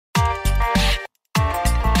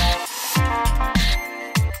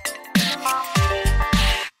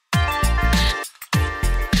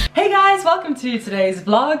welcome to today's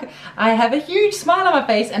vlog. I have a huge smile on my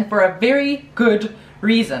face and for a very good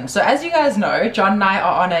reason. So as you guys know, John and I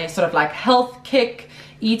are on a sort of like health kick,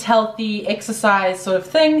 eat healthy, exercise sort of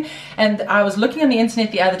thing, and I was looking on the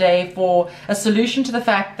internet the other day for a solution to the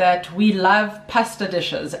fact that we love pasta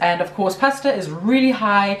dishes, and of course pasta is really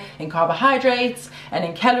high in carbohydrates and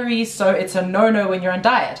in calories, so it's a no-no when you're on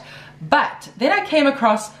diet. But then I came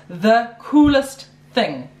across the coolest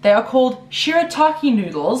thing. They are called Shirataki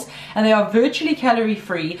noodles, and they are virtually calorie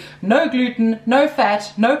free, no gluten, no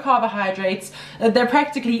fat, no carbohydrates. They're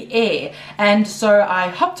practically air. And so I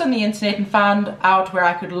hopped on the internet and found out where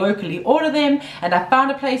I could locally order them, and I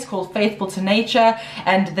found a place called Faithful to Nature,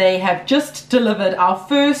 and they have just delivered our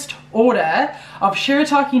first order of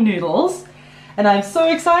Shirataki noodles, and I'm so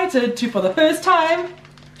excited to, for the first time,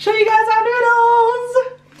 show you guys our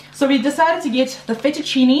noodles. So we decided to get the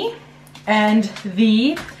fettuccine and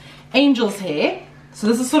the angel's hair. So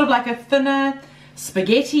this is sort of like a thinner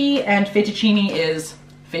spaghetti, and fettuccine is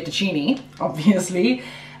fettuccine, obviously.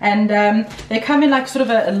 And they come in like sort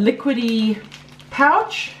of a liquidy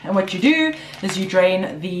pouch, and what you do is you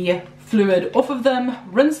drain the fluid off of them,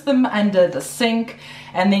 rinse them under the sink,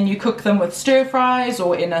 and then you cook them with stir fries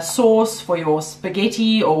or in a sauce for your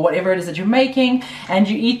spaghetti or whatever it is that you're making, and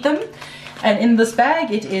you eat them. And in this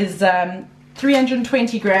bag it is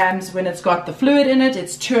 320 grams when it's got the fluid in it,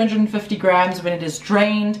 it's 250 grams when it is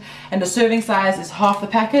drained, and the serving size is half the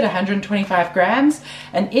packet, 125 grams,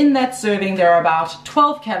 and in that serving there are about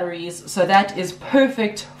 12 calories, so that is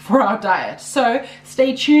perfect for our diet. So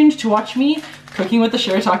stay tuned to watch me cooking with the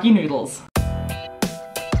Shirataki noodles.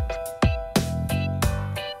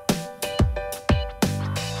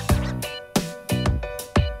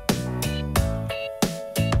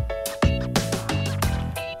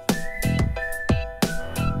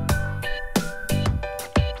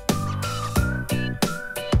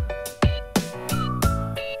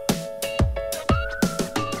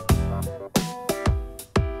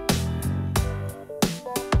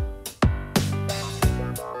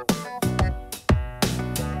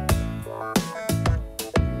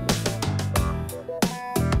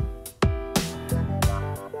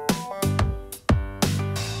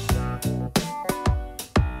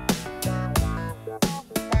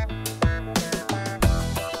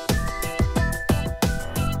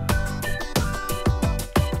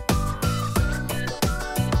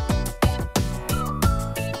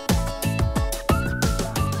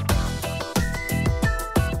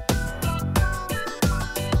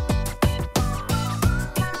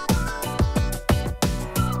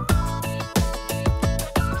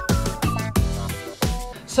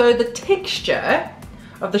 So the texture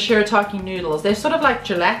of the Shirataki noodles, they're sort of like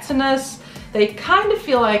gelatinous. They kind of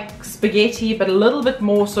feel like spaghetti, but a little bit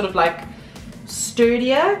more sort of like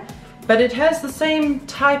sturdier, but it has the same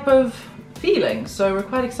type of feeling. So we're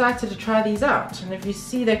quite excited to try these out. And if you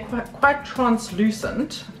see, they're quite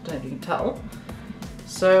translucent. I don't know if you can tell.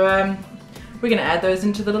 So we're gonna add those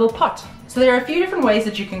into the little pot. So there are a few different ways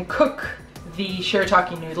that you can cook the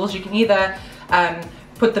Shirataki noodles. You can either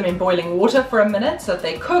put them in boiling water for a minute so that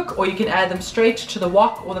they cook, or you can add them straight to the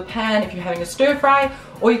wok or the pan if you're having a stir fry,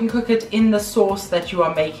 or you can cook it in the sauce that you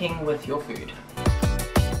are making with your food.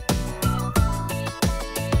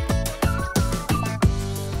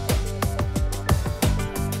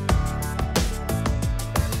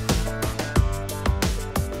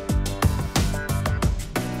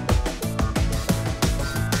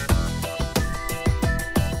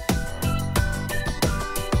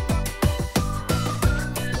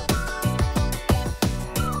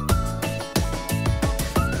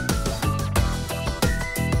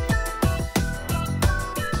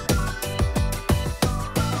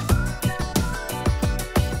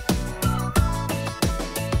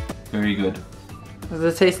 Very good. Does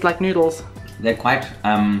it taste like noodles? They're quite,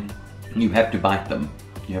 you have to bite them.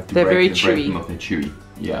 You have to They're very break them chewy. off. They're chewy.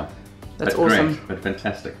 Yeah. That's but awesome. Great, but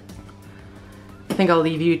fantastic. I think I'll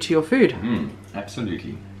leave you to your food.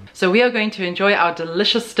 Absolutely. So we are going to enjoy our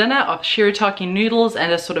delicious dinner of Shirataki noodles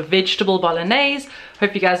and a sort of vegetable bolognese.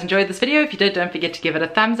 Hope you guys enjoyed this video. If you did, don't forget to give it a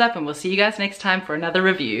thumbs up, and we'll see you guys next time for another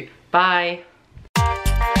review. Bye.